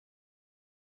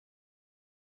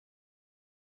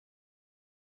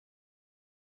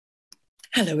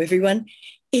Hello, everyone.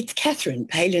 It's Catherine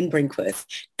Palin-Brinkworth,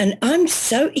 and I'm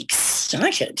so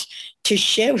excited to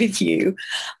share with you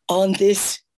on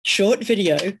this short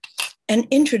video an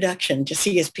introduction to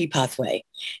CSP Pathway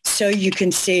so you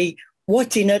can see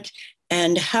what's in it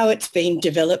and how it's been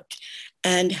developed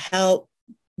and how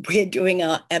we're doing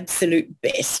our absolute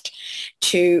best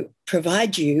to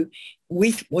provide you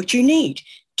with what you need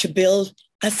to build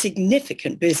a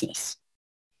significant business,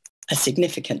 a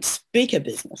significant speaker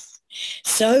business.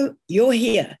 So you're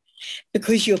here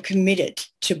because you're committed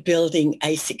to building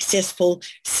a successful,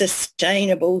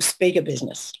 sustainable speaker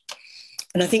business.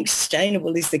 And I think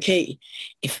sustainable is the key.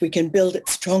 If we can build it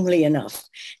strongly enough,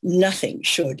 nothing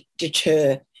should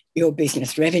deter your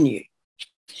business revenue.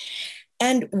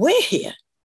 And we're here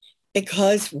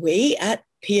because we at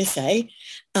PSA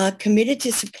are committed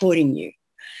to supporting you.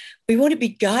 We want to be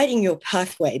guiding your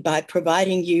pathway by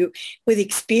providing you with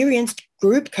experienced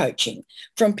group coaching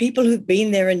from people who've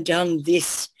been there and done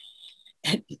this,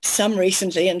 some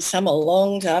recently and some a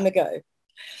long time ago.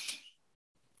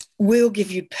 We'll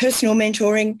give you personal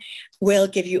mentoring. We'll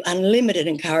give you unlimited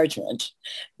encouragement,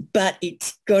 but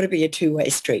it's got to be a two-way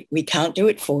street. We can't do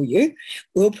it for you.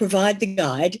 We'll provide the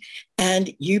guide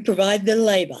and you provide the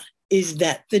labor. Is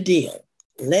that the deal?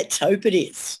 Let's hope it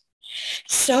is.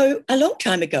 So a long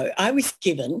time ago, I was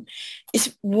given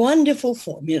this wonderful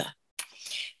formula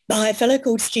by a fellow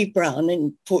called Steve Brown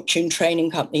in Fortune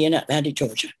Training Company in Atlanta,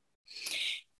 Georgia.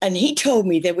 And he told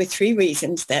me there were 3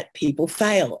 reasons that people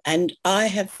fail. And I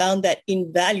have found that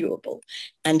invaluable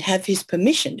and have his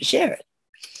permission to share it.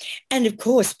 And of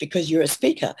course, because you're a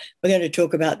speaker, we're going to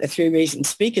talk about the 3 reasons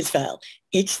speakers fail.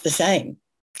 It's the same.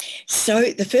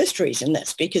 So the first reason that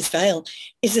speakers fail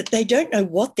is that they don't know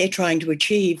what they're trying to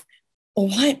achieve or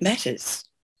why it matters.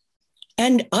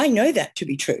 And I know that to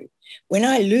be true. When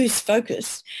I lose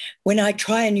focus, when I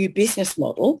try a new business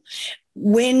model,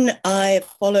 when I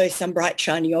follow some bright,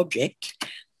 shiny object,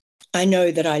 I know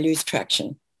that I lose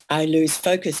traction. I lose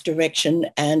focus, direction,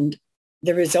 and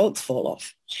the results fall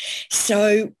off.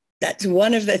 So that's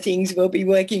one of the things we'll be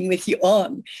working with you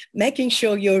on, making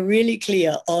sure you're really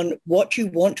clear on what you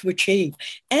want to achieve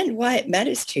and why it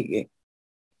matters to you.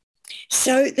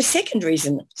 So the second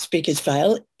reason speakers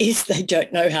fail is they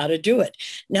don't know how to do it.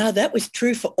 Now, that was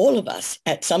true for all of us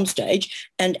at some stage.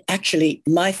 And actually,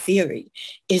 my theory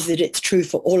is that it's true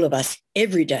for all of us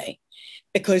every day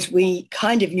because we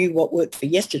kind of knew what worked for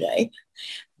yesterday,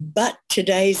 but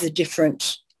today's a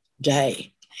different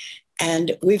day.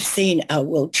 And we've seen our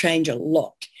world change a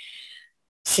lot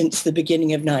since the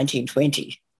beginning of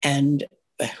 1920. And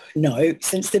no,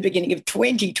 since the beginning of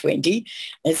 2020,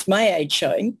 it's my age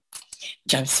showing,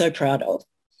 which I'm so proud of.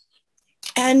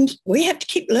 And we have to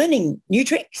keep learning new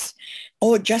tricks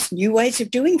or just new ways of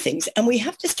doing things. And we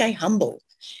have to stay humble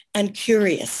and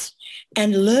curious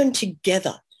and learn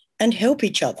together and help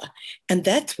each other. And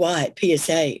that's why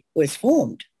PSA was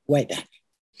formed way back.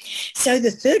 So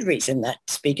the third reason that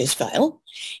speakers fail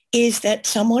is that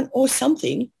someone or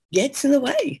something gets in the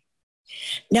way.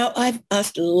 Now, I've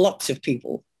asked lots of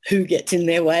people who gets in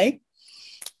their way.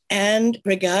 And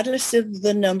regardless of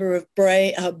the number of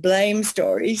blame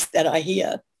stories that I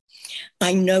hear,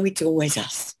 I know it's always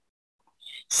us.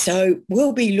 So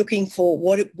we'll be looking for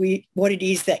what it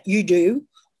is that you do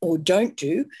or don't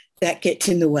do that gets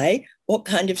in the way, what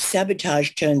kind of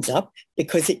sabotage turns up,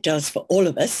 because it does for all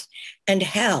of us, and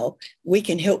how we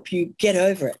can help you get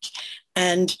over it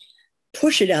and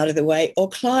push it out of the way or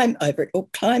climb over it or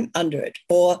climb under it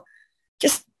or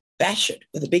just bash it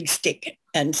with a big stick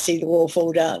and see the wall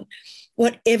fall down.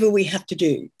 Whatever we have to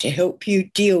do to help you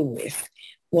deal with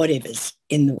whatever's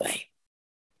in the way.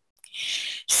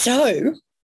 So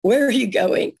where are you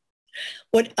going?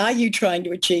 What are you trying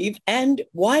to achieve? And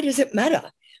why does it matter?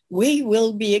 We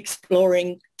will be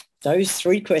exploring those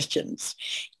 3 questions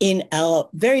in our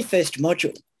very first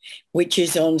module, which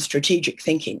is on strategic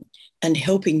thinking and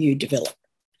helping you develop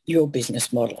your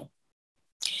business model.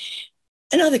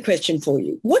 Another question for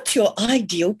you. What's your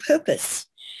ideal purpose?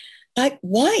 Like,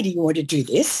 why do you want to do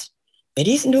this? It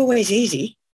isn't always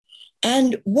easy.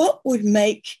 And what would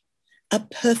make a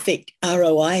perfect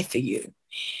ROI for you?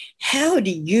 How do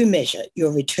you measure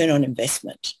your return on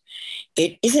investment?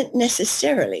 It isn't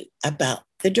necessarily about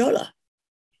the dollar.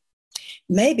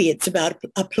 Maybe it's about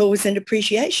applause and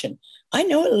appreciation. I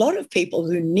know a lot of people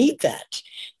who need that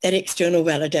external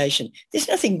validation. There's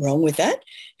nothing wrong with that.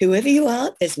 Whoever you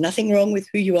are, there's nothing wrong with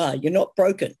who you are. You're not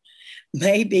broken.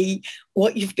 Maybe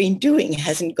what you've been doing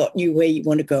hasn't gotten you where you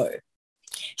want to go.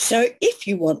 So if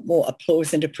you want more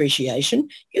applause and appreciation,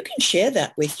 you can share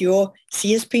that with your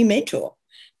CSP mentor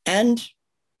and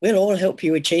we'll all help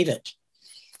you achieve it.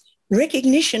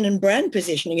 Recognition and brand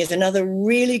positioning is another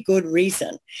really good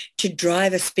reason to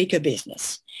drive a speaker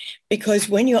business, because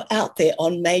when you're out there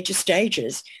on major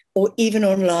stages or even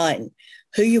online,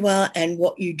 who you are and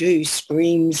what you do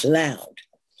screams loud,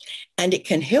 and it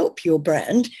can help your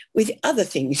brand with other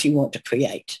things you want to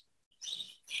create.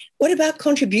 What about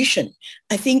contribution?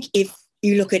 I think if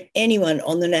you look at anyone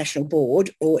on the national board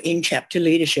or in chapter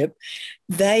leadership,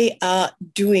 they are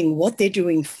doing what they're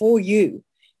doing for you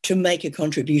to make a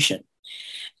contribution.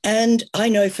 And I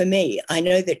know for me, I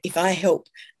know that if I help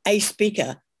a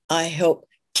speaker, I help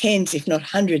tens, if not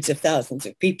hundreds of thousands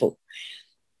of people.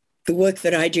 The work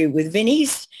that I do with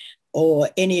Vinnie's or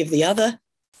any of the other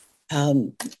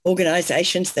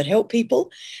organizations that help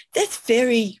people, that's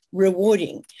very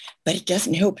rewarding, but it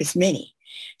doesn't help as many.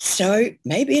 So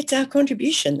maybe it's our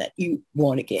contribution that you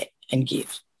want to get and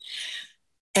give.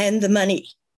 And the money.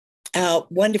 Our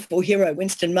wonderful hero,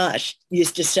 Winston Marsh,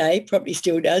 used to say, probably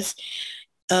still does,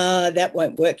 that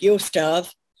won't work, you'll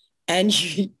starve, and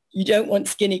you don't want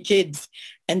skinny kids.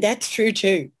 And that's true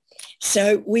too.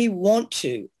 So we want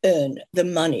to earn the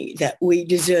money that we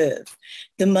deserve,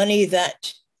 the money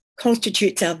that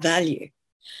constitutes our value.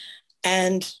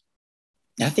 And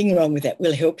nothing wrong with that.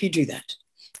 We'll help you do that.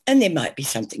 And there might be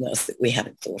something else that we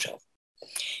haven't thought of.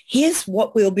 Here's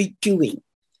what we'll be doing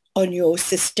on your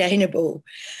sustainable,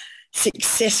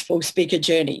 successful speaker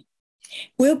journey.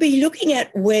 We'll be looking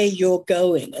at where you're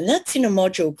going, and that's in a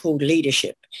module called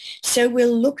Leadership. So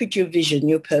we'll look at your vision,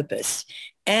 your purpose,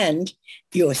 and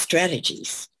your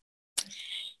strategies.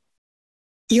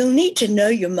 You'll need to know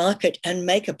your market and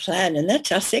make a plan, and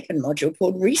that's our second module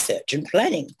called Research and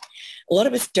Planning. A lot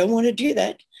of us don't want to do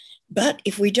that, but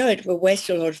if we don't, we'll waste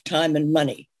a lot of time and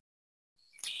money.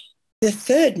 The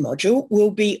third module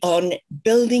will be on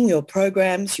building your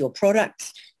programs, your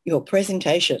products, your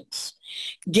presentations,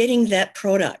 getting that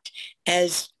product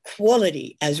as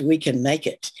quality as we can make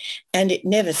it. And it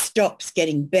never stops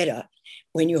getting better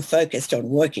when you're focused on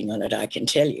working on it, I can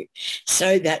tell you.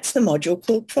 So that's the module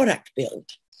called Product Build.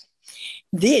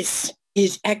 This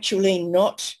is actually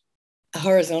not a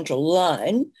horizontal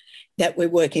line that we're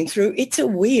working through. It's a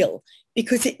wheel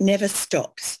because it never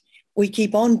stops. We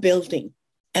keep on building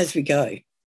as we go.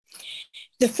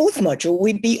 The fourth module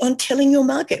would be on telling your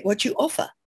market what you offer,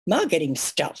 marketing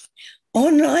stuff,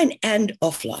 online and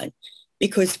offline,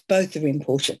 because both are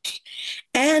important.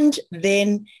 And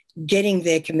then getting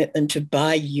their commitment to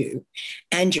buy you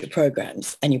and your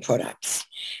programs and your products.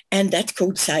 And that's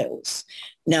called sales.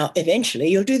 Now, eventually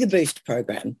you'll do the Boost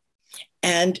program,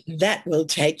 and that will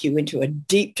take you into a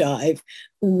deep dive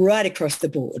right across the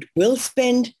board. We'll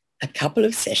spend a couple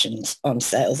of sessions on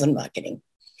sales and marketing.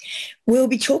 We'll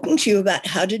be talking to you about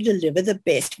how to deliver the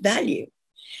best value.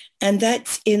 And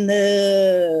that's in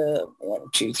the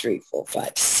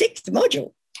 6th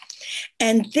module.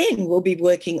 And then we'll be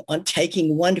working on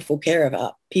taking wonderful care of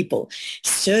our people.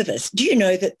 Service. Do you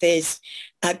know that there's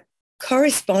a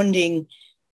corresponding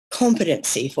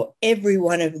competency for every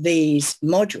one of these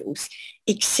modules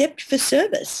except for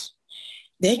service?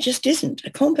 There just isn't a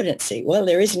competency. Well,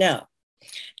 there is now.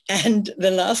 And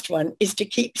the last one is to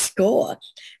keep score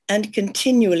and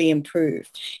continually improve,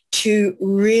 to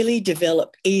really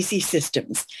develop easy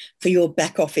systems for your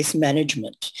back office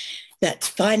management. That's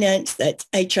finance, that's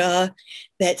HR,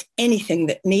 that's anything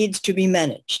that needs to be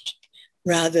managed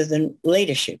rather than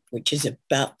leadership, which is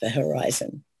about the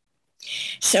horizon.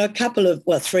 So a couple of,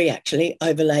 well, 3 actually,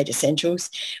 overlaid essentials.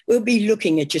 We'll be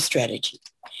looking at your strategy.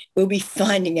 We'll be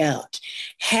finding out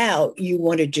how you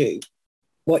want to do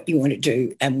what you want to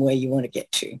do and where you want to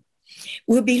get to.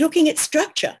 We'll be looking at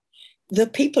structure, the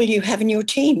people you have in your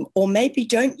team or maybe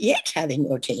don't yet have in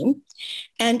your team.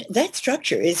 And that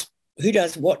structure is who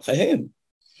does what for whom.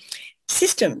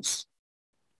 Systems,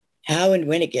 how and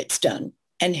when it gets done,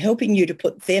 and helping you to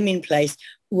put them in place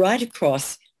right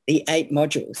across the 8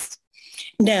 modules.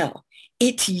 Now,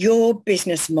 it's your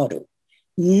business model.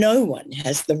 No one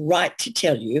has the right to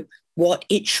tell you what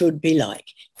it should be like.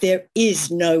 There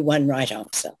is no one right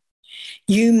answer.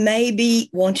 You may be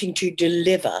wanting to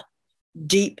deliver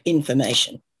deep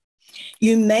information.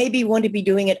 You maybe want to be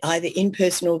doing it either in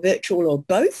person or virtual or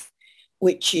both,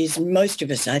 which is most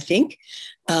of us, I think.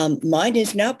 Mine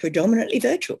is now predominantly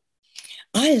virtual.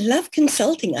 I love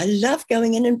consulting. I love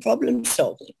going in and problem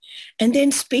solving and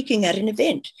then speaking at an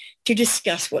event to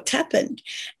discuss what's happened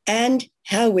and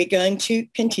how we're going to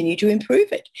continue to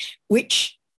improve it,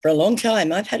 which for a long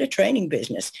time I've had a training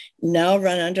business, now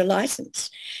run under license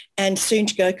and soon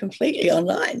to go completely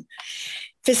online.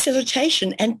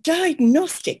 Facilitation and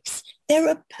diagnostics, they're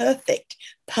a perfect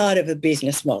part of a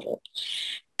business model.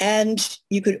 And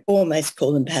you could almost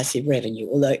call them passive revenue,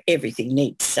 although everything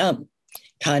needs some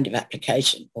kind of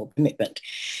application or commitment.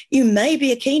 You may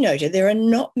be a keynoter. There are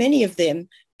not many of them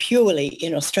purely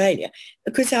in Australia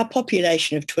because our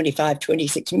population of 25,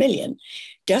 26 million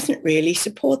doesn't really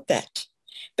support that.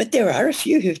 But there are a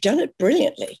few who've done it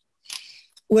brilliantly.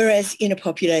 Whereas in a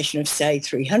population of, say,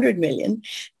 300 million,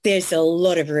 there's a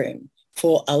lot of room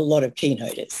for a lot of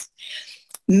keynoters.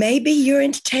 Maybe you're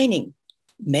entertaining.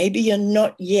 Maybe you're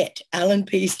not yet. Alan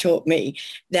Pease taught me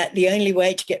that the only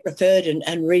way to get referred and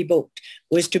rebooked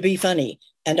was to be funny.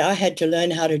 And I had to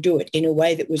learn how to do it in a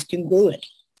way that was congruent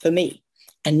for me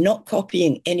and not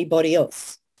copying anybody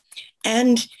else.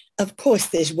 And of course,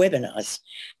 there's webinars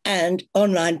and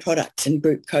online products and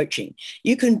group coaching.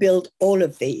 You can build all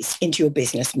of these into your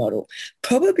business model.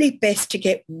 Probably best to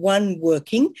get one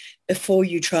working before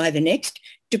you try the next,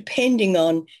 depending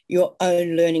on your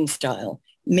own learning style.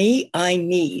 Me, I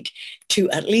need to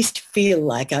at least feel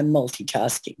like I'm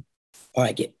multitasking or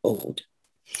I get bored.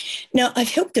 Now, I've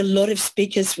helped a lot of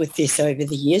speakers with this over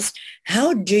the years.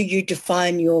 How do you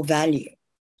define your value?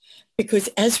 Because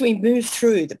as we move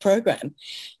through the program,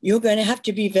 you're going to have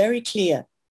to be very clear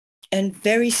and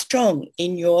very strong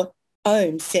in your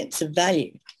own sense of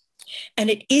value. And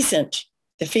it isn't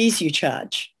the fees you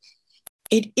charge.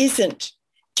 It isn't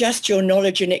just your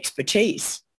knowledge and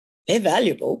expertise. They're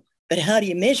valuable. But how do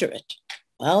you measure it?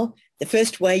 Well, the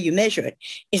first way you measure it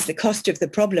is the cost of the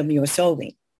problem you're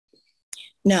solving.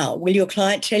 Now, will your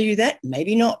client tell you that?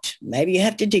 Maybe not. Maybe you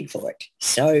have to dig for it.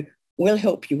 So we'll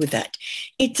help you with that.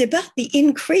 It's about the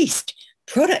increased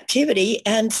productivity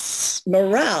and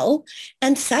morale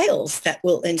and sales that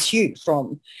will ensue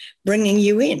from bringing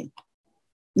you in.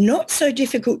 Not so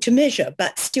difficult to measure,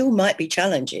 but still might be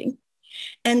challenging.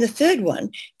 And the third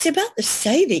one, it's about the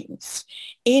savings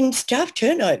in staff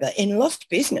turnover, in lost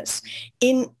business,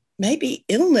 in maybe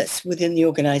illness within the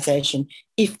organisation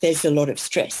if there's a lot of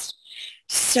stress.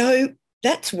 So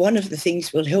that's one of the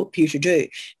things we'll help you to do,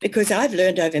 because I've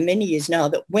learned over many years now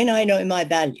that when I know my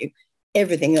value,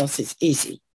 everything else is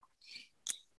easy.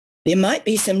 There might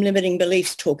be some limiting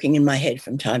beliefs talking in my head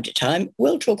from time to time.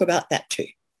 We'll talk about that too.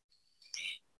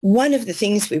 One of the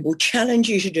things we will challenge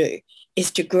you to do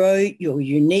is to grow your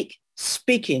unique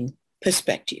speaking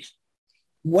perspective,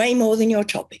 way more than your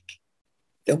topic,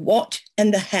 the what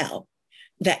and the how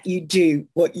that you do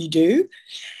what you do,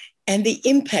 and the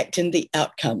impact and the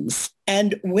outcomes.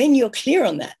 And when you're clear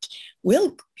on that,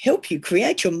 we'll help you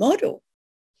create your model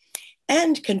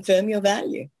and confirm your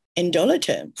value in dollar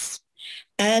terms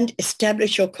and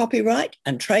establish your copyright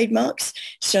and trademarks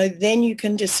so then you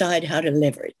can decide how to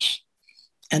leverage.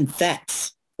 And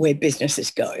that's where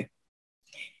businesses go.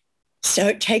 So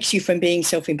it takes you from being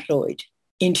self-employed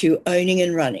into owning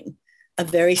and running a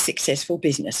very successful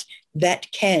business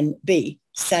that can be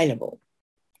saleable,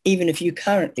 even if you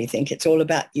currently think it's all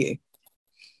about you.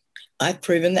 I've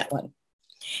proven that one.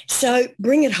 So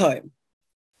bring it home.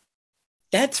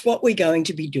 That's what we're going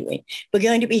to be doing. We're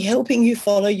going to be helping you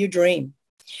follow your dream.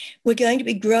 We're going to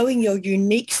be growing your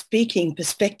unique speaking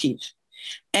perspective.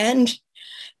 And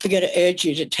we're going to urge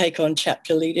you to take on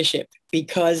chapter leadership,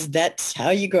 because that's how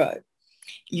you grow.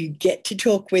 You get to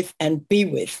talk with and be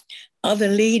with other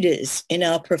leaders in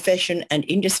our profession and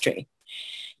industry.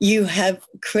 You have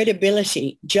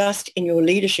credibility just in your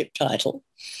leadership title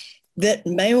that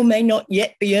may or may not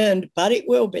yet be earned, but it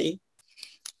will be.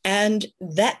 And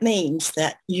that means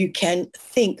that you can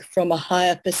think from a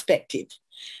higher perspective.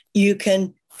 You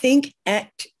can think,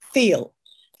 act, feel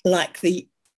like the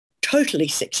totally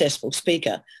successful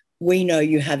speaker we know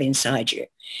you have inside you.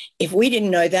 If we didn't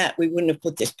know that, we wouldn't have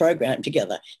put this program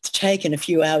together. It's taken a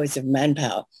few hours of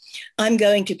manpower. I'm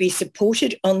going to be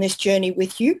supported on this journey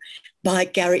with you by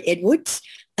Gary Edwards,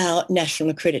 our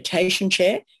National Accreditation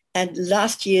Chair and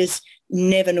last year's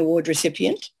Nevin Award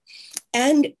recipient,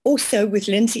 and also with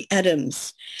Lindsay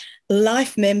Adams,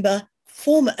 Life member,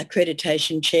 former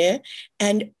Accreditation Chair,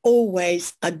 and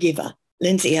always a giver.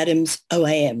 Lindsay Adams,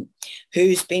 OAM,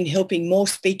 who's been helping more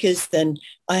speakers than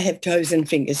I have toes and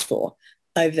fingers for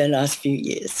over the last few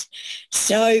years.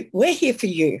 So we're here for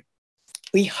you.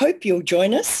 We hope you'll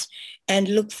join us and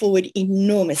look forward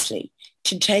enormously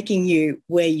to taking you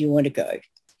where you want to go.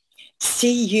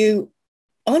 See you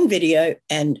on video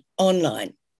and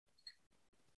online.